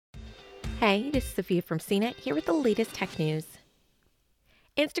Hey, this is Sophia from CNET here with the latest tech news.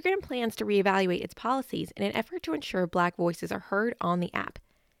 Instagram plans to reevaluate its policies in an effort to ensure Black voices are heard on the app.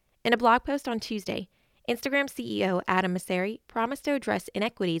 In a blog post on Tuesday, Instagram CEO Adam Mosseri promised to address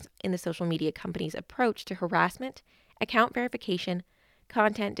inequities in the social media company's approach to harassment, account verification,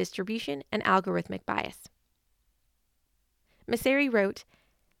 content distribution, and algorithmic bias. Mosseri wrote,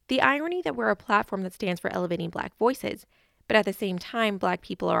 "The irony that we're a platform that stands for elevating Black voices, but at the same time, Black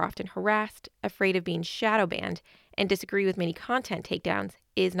people are often harassed, afraid of being shadow banned, and disagree with many content takedowns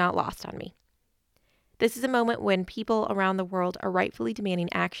is not lost on me. This is a moment when people around the world are rightfully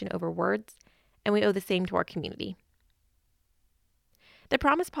demanding action over words, and we owe the same to our community." The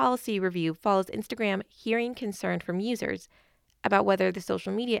promised policy review follows Instagram hearing concern from users about whether the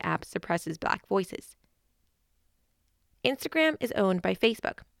social media app suppresses Black voices. Instagram is owned by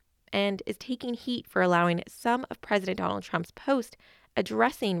Facebook and is taking heat for allowing some of President Donald Trump's posts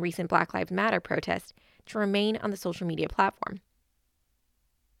addressing recent Black Lives Matter protests to remain on the social media platform.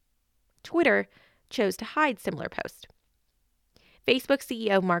 Twitter chose to hide similar posts. Facebook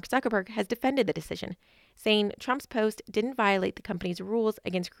CEO Mark Zuckerberg has defended the decision, saying Trump's post didn't violate the company's rules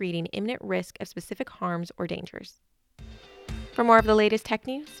against creating imminent risk of specific harms or dangers. For more of the latest tech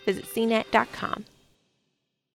news, visit cnet.com.